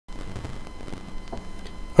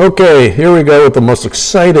Okay, here we go with the most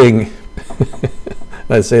exciting,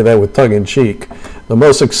 I say that with tongue in cheek, the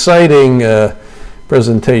most exciting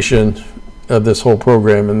presentation of this whole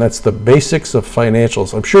program, and that's the basics of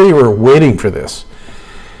financials. I'm sure you were waiting for this,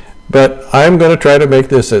 but I'm going to try to make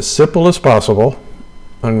this as simple as possible.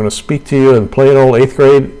 I'm going to speak to you in plain old 8th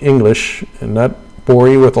grade English and not bore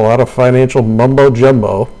you with a lot of financial mumbo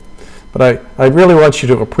jumbo, but I really want you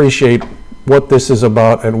to appreciate what this is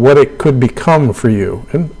about and what it could become for you.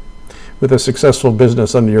 And with a successful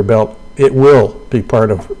business under your belt, it will be part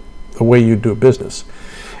of the way you do business.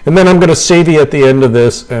 And then I'm going to save you at the end of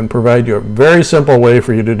this and provide you a very simple way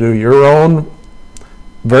for you to do your own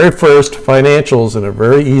very first financials in a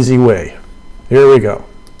very easy way. Here we go.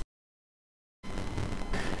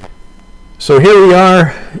 So here we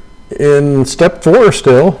are in step 4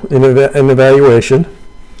 still in evaluation.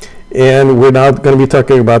 And we're now going to be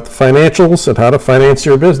talking about the financials and how to finance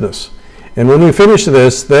your business. And when we finish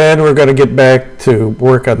this, then we're going to get back to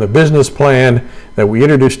work on the business plan that we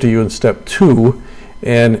introduced to you in step 2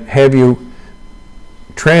 and have you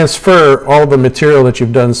transfer all the material that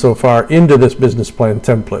you've done so far into this business plan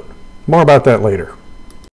template. More about that later.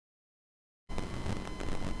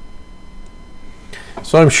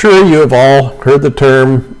 So I'm sure you have all heard the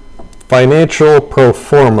term financial pro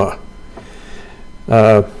forma.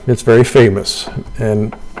 It's very famous,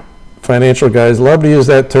 and financial guys love to use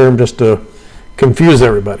that term just to confuse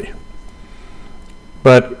everybody.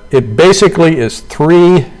 But it basically is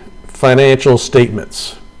 3 financial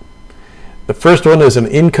statements. The first one is an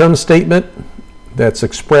income statement that's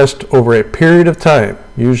expressed over a period of time,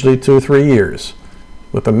 usually 2 or 3 years,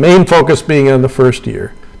 with the main focus being on the first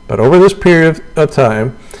year. But over this period of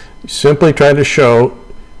time, you simply try to show,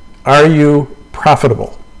 are you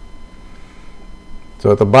profitable?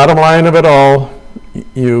 So at the bottom line of it all,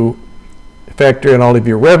 you factor in all of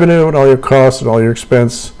your revenue and all your costs and all your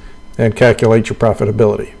expense and calculate your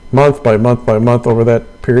profitability month by month by month over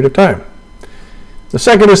that period of time. The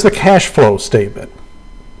second is the cash flow statement.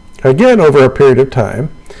 Again, over a period of time.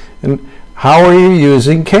 And how are you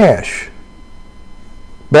using cash?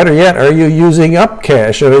 Better yet, are you using up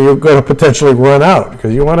cash, and are you going to potentially run out?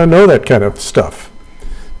 Because you want to know that kind of stuff.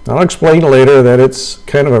 I'll explain later that it's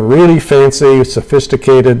kind of a really fancy,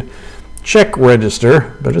 sophisticated check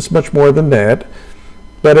register, but it's much more than that.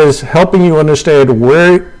 That is helping you understand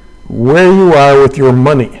where you are with your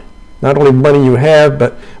money. Not only money you have,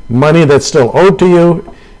 but money that's still owed to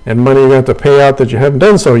you, and money you're going to have to pay out that you haven't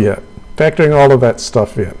done so yet. Factoring all of that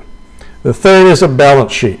stuff in. The third is a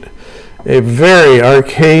balance sheet. A very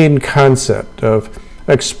arcane concept of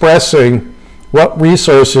expressing what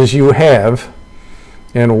resources you have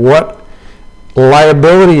and what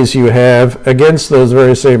liabilities you have against those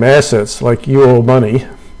very same assets, like you owe money,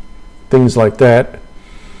 things like that,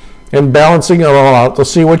 and balancing it all out to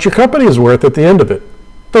see what your company is worth at the end of it.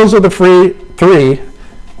 Those are the 3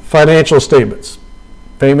 financial statements,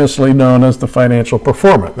 famously known as the financial pro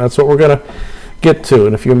forma. That's what we're going to get to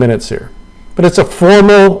in a few minutes here. But it's a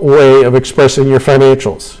formal way of expressing your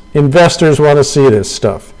financials. Investors want to see this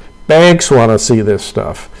stuff. Banks want to see this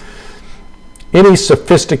stuff. Any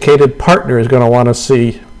sophisticated partner is going to want to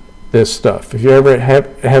see this stuff. If you ever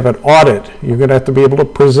have an audit, you're going to have to be able to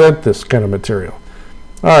present this kind of material.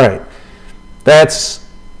 All right, that's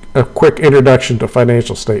a quick introduction to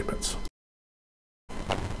financial statements.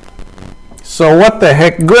 So what the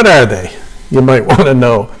heck good are they? You might want to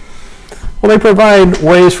know. Well, they provide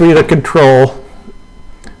ways for you to control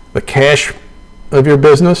the cash of your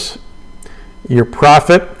business, your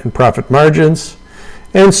profit and profit margins,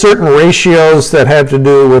 and certain ratios that have to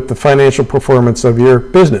do with the financial performance of your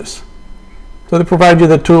business. So they provide you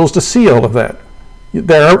the tools to see all of that.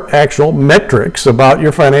 There are actual metrics about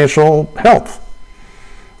your financial health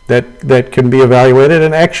that can be evaluated,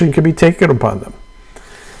 and action can be taken upon them.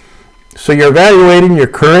 So you're evaluating your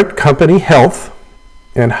current company health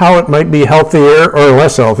and how it might be healthier or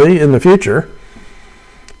less healthy in the future.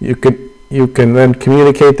 You can then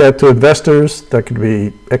communicate that to investors. That could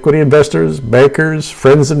be equity investors, bankers,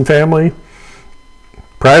 friends and family,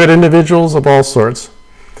 private individuals of all sorts.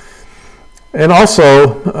 And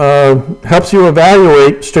also helps you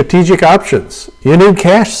evaluate strategic options. You need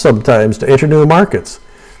cash sometimes to enter new markets.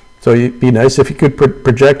 So it'd be nice if you could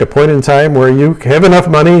project a point in time where you have enough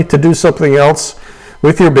money to do something else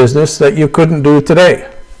with your business that you couldn't do today.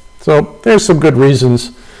 So there's some good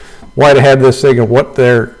reasons why to have this thing and what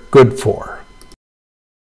they're good for.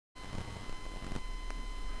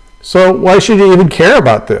 So why should you even care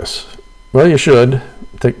about this? Well, you should.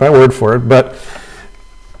 Take my word for it. But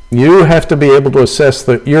you have to be able to assess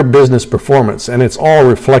your business performance, and it's all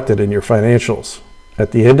reflected in your financials.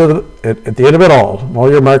 at the end of it all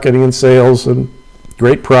your marketing and sales and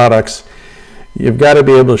great products, you've got to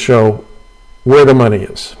be able to show where the money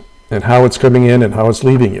is and how it's coming in and how it's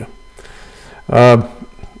leaving you.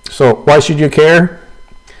 So why should you care?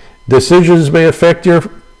 Decisions may affect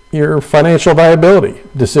your financial viability,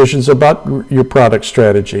 decisions about your product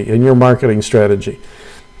strategy and your marketing strategy.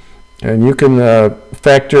 And you can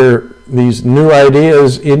factor these new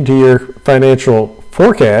ideas into your financial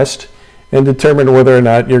forecast and determine whether or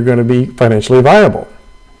not you're going to be financially viable.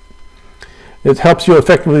 It helps you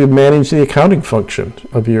effectively manage the accounting function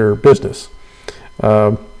of your business.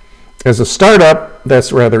 As a startup,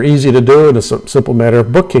 that's rather easy to do. It's a simple matter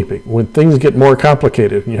of bookkeeping. When things get more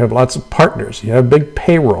complicated, you have lots of partners, you have big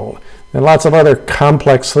payroll, and lots of other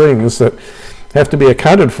complex things that have to be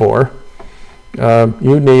accounted for,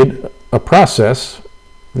 you need a process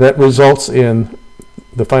that results in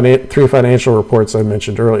the three financial reports I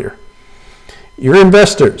mentioned earlier. Your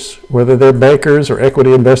investors, whether they're bankers or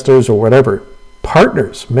equity investors or whatever,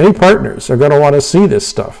 partners, many partners are going to want to see this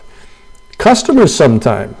stuff. Customers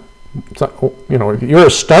sometime, if you're a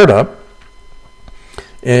startup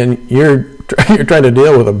and you're trying to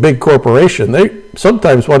deal with a big corporation, they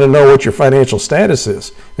sometimes want to know what your financial status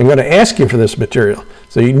is. They're going to ask you for this material.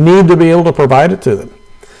 So you need to be able to provide it to them.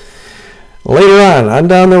 Later on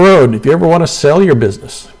down the road, if you ever want to sell your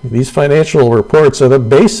business, these financial reports are the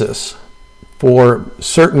basis for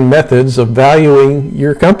certain methods of valuing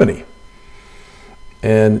your company.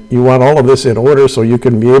 And you want all of this in order so you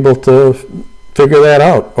can be able to figure that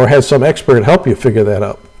out or have some expert help you figure that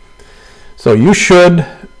out. So you should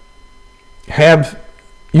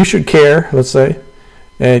care, let's say,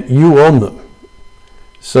 and you own them.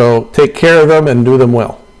 So take care of them and do them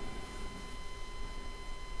well.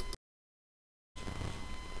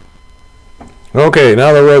 Okay,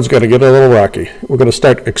 now the road's going to get a little rocky. We're going to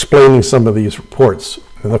start explaining some of these reports.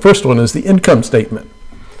 And the first one is the income statement.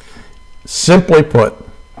 Simply put,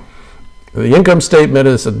 the income statement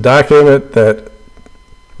is a document that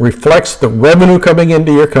reflects the revenue coming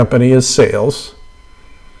into your company as sales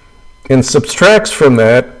and subtracts from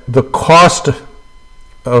that the cost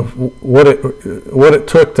of what it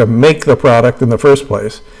took to make the product in the first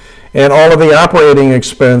place and all of the operating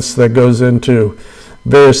expense that goes into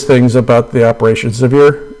various things about the operations of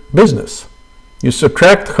your business. You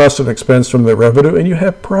subtract the cost and expense from the revenue and you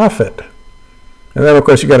have profit. And then of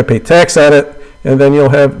course you got to pay tax on it, and then you'll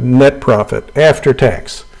have net profit after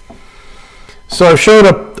tax. So I've shown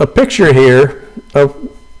a picture here of,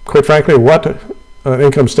 quite frankly, what an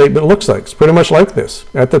income statement looks like. It's pretty much like this.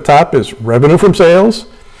 At the top is revenue from sales,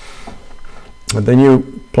 and then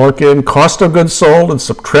you plunk in cost of goods sold and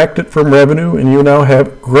subtract it from revenue, and you now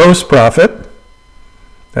have gross profit.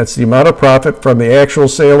 That's the amount of profit from the actual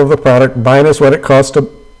sale of the product minus what it costs to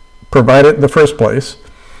provide it in the first place.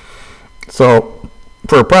 So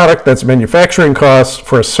for a product, that's manufacturing costs.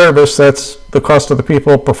 For a service, that's the cost of the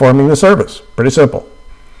people performing the service. Pretty simple.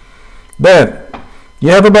 Then you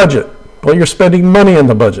have a budget. Well, you're spending money in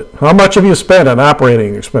the budget. How much have you spent on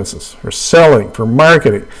operating expenses, for selling, for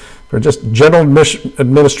marketing, for just general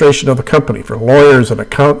administration of the company, for lawyers and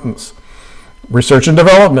accountants, research and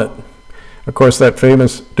development? Of course, that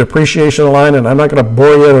famous depreciation line, and I'm not going to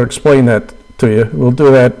bore you to explain that to you. We'll do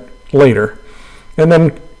that later. And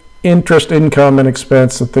then interest, income, and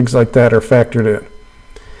expense and things like that are factored in.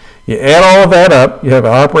 You add all of that up, you have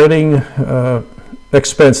operating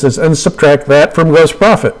expenses, and subtract that from gross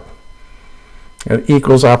profit. It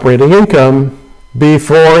equals operating income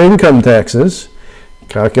before income taxes.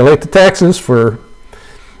 Calculate the taxes for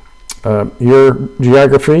your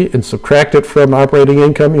geography and subtract it from operating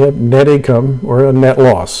income. You have net income or a net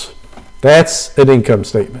loss. That's an income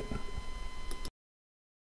statement.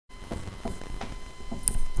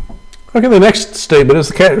 Okay, the next statement is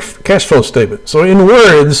the cash flow statement. So in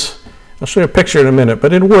words, I'll show you a picture in a minute,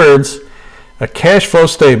 but in words, a cash flow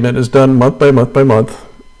statement is done month by month by month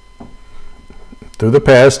through the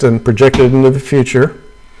past and projected into the future,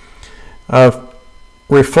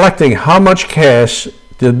 reflecting how much cash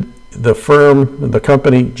did the firm, the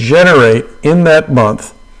company, generate in that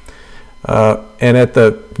month. And at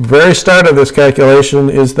the very start of this calculation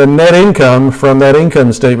is the net income from that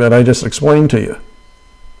income statement I just explained to you.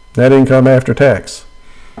 Net income after tax.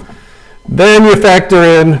 Then you factor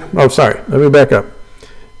in, let me back up.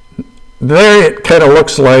 There it kind of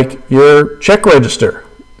looks like your check register.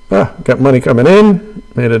 Got money coming in,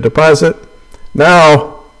 made a deposit.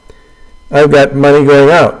 Now I've got money going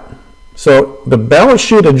out. So the balance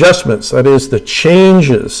sheet adjustments, that is the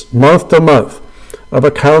changes month to month of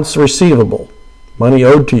accounts receivable, money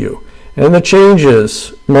owed to you, and the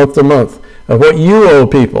changes month to month of what you owe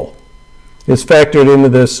people, is factored into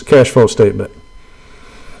this cash flow statement.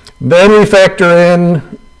 Then we factor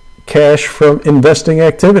in cash from investing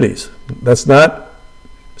activities. That's not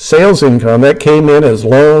sales income. That came in as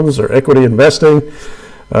loans or equity investing,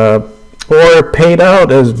 or paid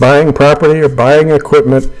out as buying property or buying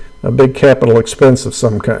equipment, a big capital expense of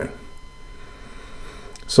some kind.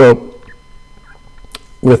 So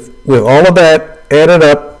with all of that added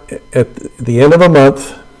up at the end of a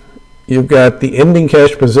month, you've got the ending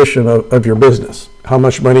cash position of your business, how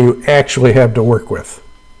much money you actually have to work with.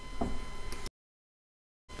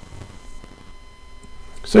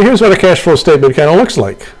 So here's what a cash flow statement kind of looks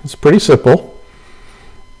like. It's pretty simple.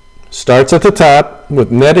 Starts at the top with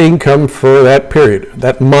net income for that period,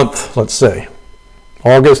 that month, let's say.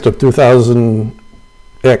 August of 2000X,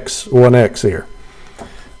 1X here.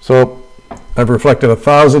 So I've reflected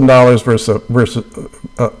 $1,000 versus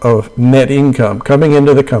of net income coming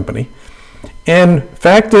into the company and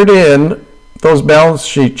factored in those balance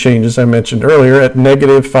sheet changes I mentioned earlier at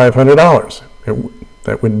negative $500.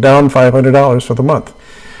 That went down $500 for the month.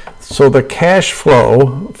 So the cash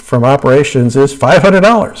flow from operations is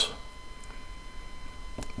 $500.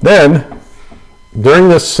 Then, during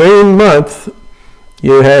the same month,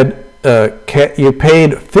 you had you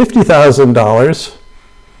paid $50,000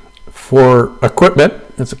 for equipment.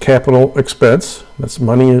 It's a capital expense. That's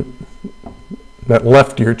money that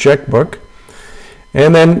left your checkbook.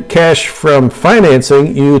 And then cash from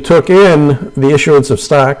financing, you took in the issuance of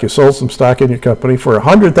stock. You sold some stock in your company for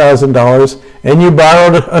 $100,000, and you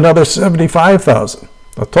borrowed another $75,000.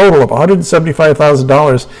 A total of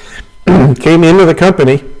 $175,000 came into the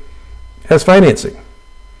company as financing.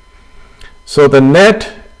 So the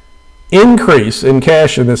net increase in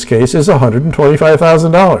cash in this case is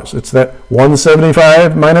 $125,000. It's that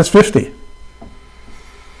 175 minus 50.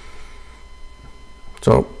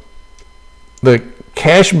 So the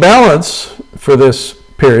cash balance for this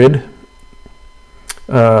period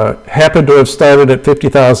happened to have started at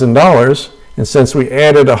 $50,000, and since we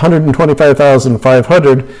added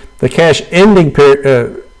 $125,500, the cash ending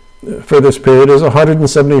for this period is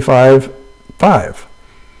 $175,500.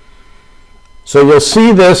 So you'll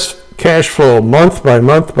see this cash flow month by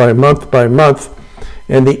month by month by month,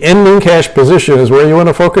 and the ending cash position is where you want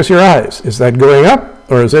to focus your eyes. Is that going up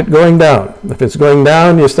or is it going down? If it's going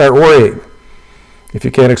down, you start worrying. If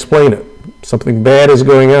you can't explain it, something bad is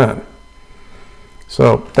going on.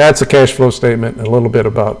 So that's a cash flow statement and a little bit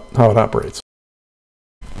about how it operates.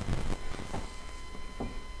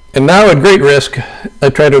 And now at great risk, I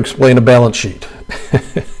try to explain a balance sheet.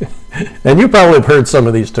 And you probably have heard some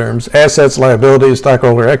of these terms: assets, liabilities,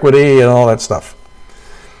 stockholder equity, and all that stuff.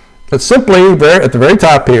 But simply, at the very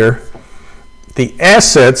top here, the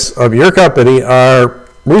assets of your company are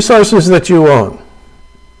resources that you own,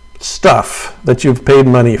 stuff that you've paid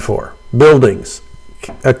money for, buildings,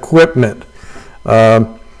 equipment,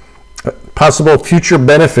 possible future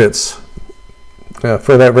benefits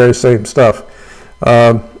for that very same stuff,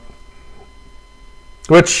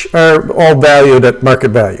 which are all valued at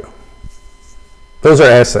market value. Those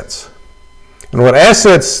are assets. And what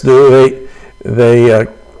assets do, they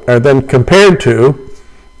are then compared to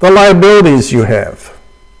the liabilities you have.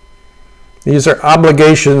 These are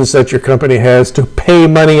obligations that your company has to pay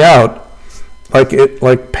money out,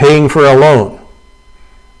 like paying for a loan.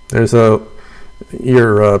 There's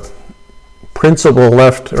your principal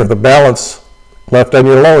left, or the balance left on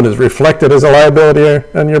your loan is reflected as a liability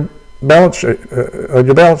on your balance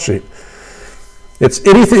sheet. It's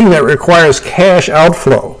anything that requires cash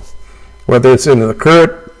outflow, whether it's in the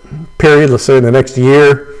current period, let's say in the next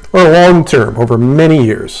year, or long term, over many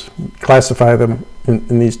years. Classify them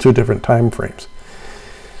in these two different time frames.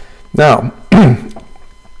 Now,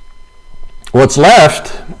 what's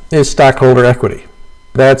left is stockholder equity.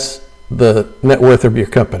 That's the net worth of your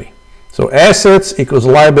company. So assets equals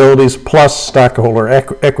liabilities plus stockholder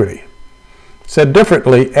equity. Said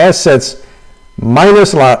differently, assets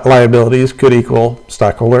minus liabilities could equal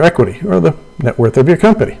stockholder equity, or the net worth of your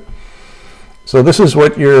company. So this is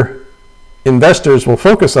what your investors will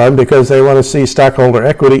focus on because they want to see stockholder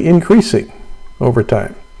equity increasing over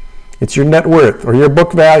time. It's your net worth or your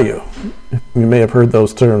book value. You may have heard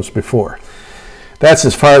those terms before. That's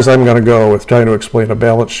as far as I'm going to go with trying to explain a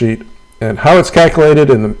balance sheet and how it's calculated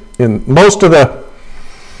in most of the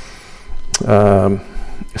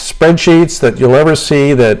spreadsheets that you'll ever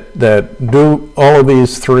see that do all of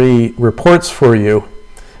these three reports for you.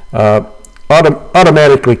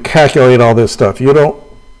 Automatically calculate all this stuff. You don't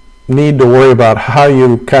need to worry about how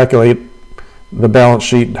you calculate the balance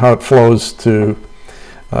sheet and how it flows to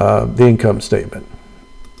the income statement.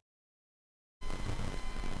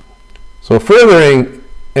 So furthering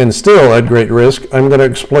and still at great risk, I'm going to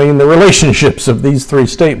explain the relationships of these three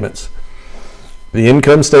statements. The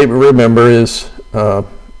income statement, remember, is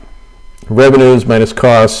revenues minus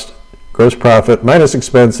cost, gross profit minus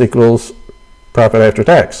expense equals profit after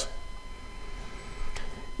tax.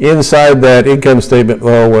 Inside that income statement,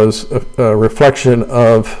 though, was a reflection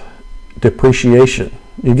of depreciation.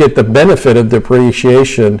 You get the benefit of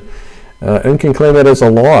depreciation and can claim it as a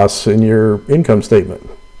loss in your income statement.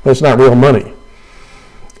 That's not real money.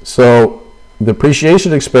 So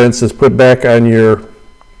depreciation expense is put back on your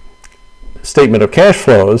statement of cash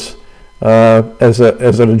flows as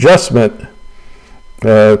an adjustment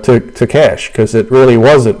to cash, because it really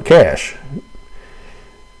wasn't cash.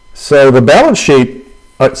 So the balance sheet,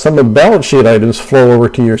 some of the balance sheet items flow over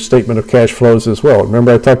to your statement of cash flows as well.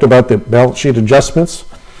 Remember I talked about the balance sheet adjustments?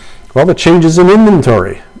 Well, the changes in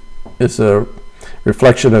inventory is a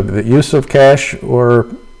reflection of the use of cash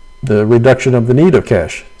or the reduction of the need of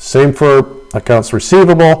cash. Same for accounts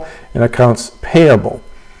receivable and accounts payable.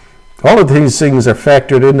 All of these things are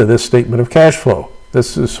factored into this statement of cash flow.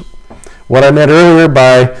 This is what I meant earlier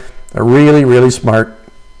by a really, really smart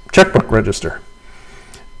checkbook register.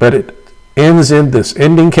 But it ends in this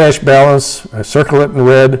ending cash balance. I circle it in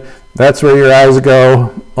red. That's where your eyes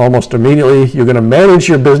go almost immediately. You're going to manage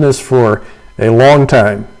your business for a long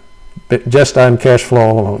time, just on cash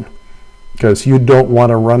flow alone, because you don't want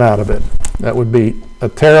to run out of it. That would be a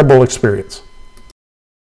terrible experience.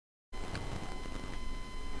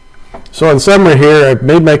 So in summary here, I've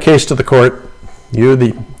made my case to the court, you,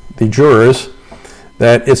 the jurors,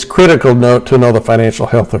 that it's critical to know the financial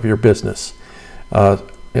health of your business,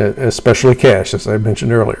 especially cash, as I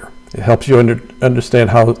mentioned earlier. It helps you understand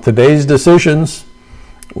how today's decisions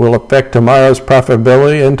will affect tomorrow's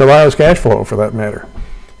profitability and tomorrow's cash flow, for that matter.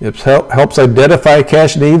 It helps identify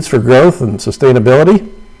cash needs for growth and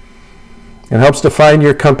sustainability, and helps define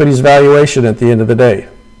your company's valuation at the end of the day.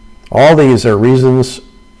 All these are reasons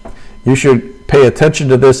you should pay attention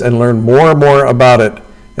to this and learn more and more about it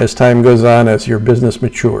as time goes on, as your business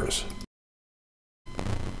matures.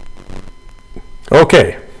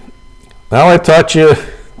 Okay, now I taught you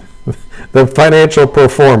the financial pro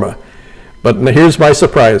forma, but here's my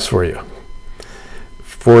surprise for you.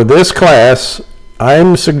 For this class,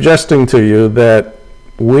 I'm suggesting to you that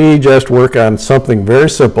we just work on something very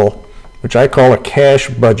simple, which I call a cash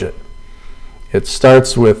budget. It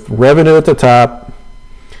starts with revenue at the top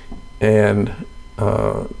and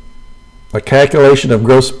a calculation of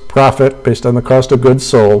gross profit based on the cost of goods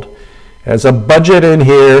sold. Has a budget in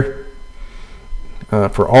here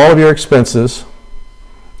for all of your expenses.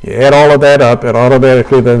 You add all of that up, it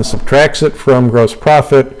automatically then subtracts it from gross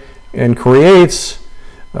profit and creates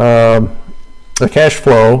a cash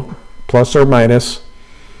flow, plus or minus,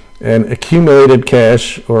 and accumulated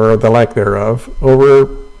cash, or the lack thereof,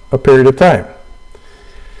 over a period of time.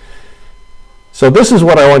 So this is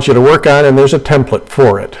what I want you to work on, and there's a template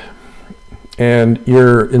for it. And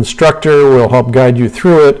your instructor will help guide you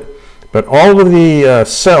through it, but all of the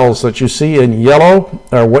cells that you see in yellow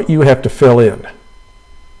are what you have to fill in.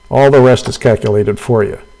 All the rest is calculated for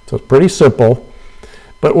you. So it's pretty simple,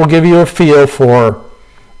 but we'll give you a feel for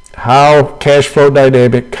how cash flow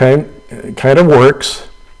dynamic kind of works.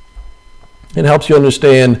 It helps you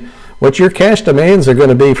understand what your cash demands are going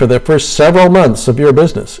to be for the first several months of your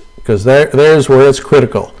business, because there's where it's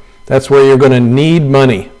critical. That's where you're going to need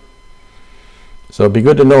money. So it'd be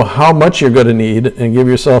good to know how much you're going to need and give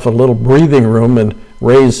yourself a little breathing room and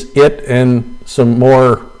raise it and some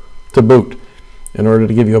more to boot in order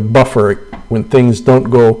to give you a buffer when things don't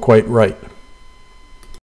go quite right.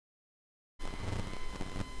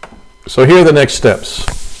 So here are the next steps.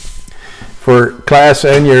 For class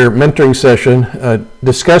and your mentoring session,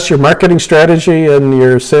 discuss your marketing strategy and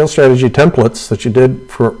your sales strategy templates that you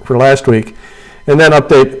did for last week, and then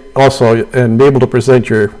update also and be able to present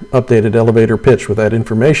your updated elevator pitch with that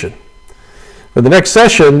information. For the next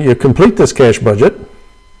session, you complete this cash budget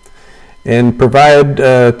and provide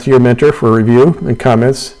to your mentor for review and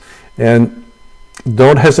comments, and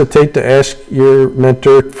don't hesitate to ask your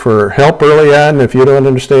mentor for help early on if you don't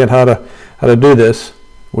understand how to do this.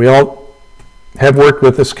 We all have worked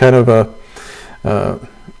with this kind of a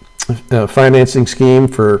financing scheme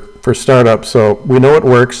for startups, so we know it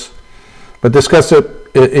works. But discuss it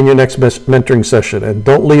in your next mentoring session, and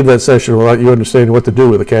don't leave that session without you understanding what to do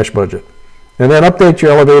with a cash budget. And then update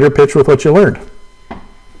your elevator pitch with what you learned.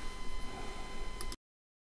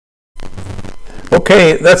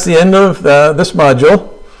 Okay, that's the end of this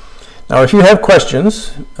module. Now, if you have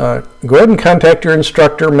questions, go ahead and contact your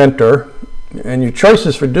instructor, mentor, and your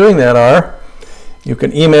choices for doing that are: you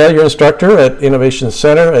can email your instructor at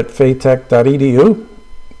innovationscenter@faytech.edu.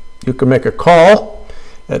 You can make a call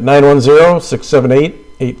at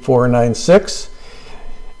 910-678-8496.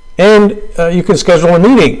 And you can schedule a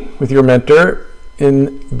meeting with your mentor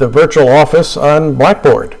in the virtual office on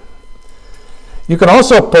Blackboard. You can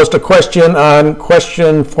also post a question on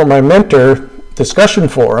Question for My Mentor discussion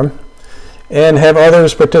forum and have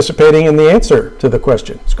others participating in the answer to the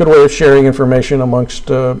question. It's a good way of sharing information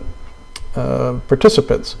amongst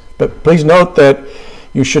participants. But please note that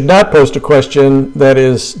you should not post a question that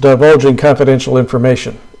is divulging confidential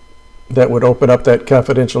information. That would open up that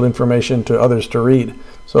confidential information to others to read.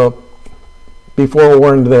 So be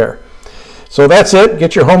forewarned there. So that's it.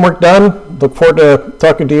 Get your homework done. Look forward to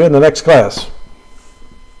talking to you in the next class.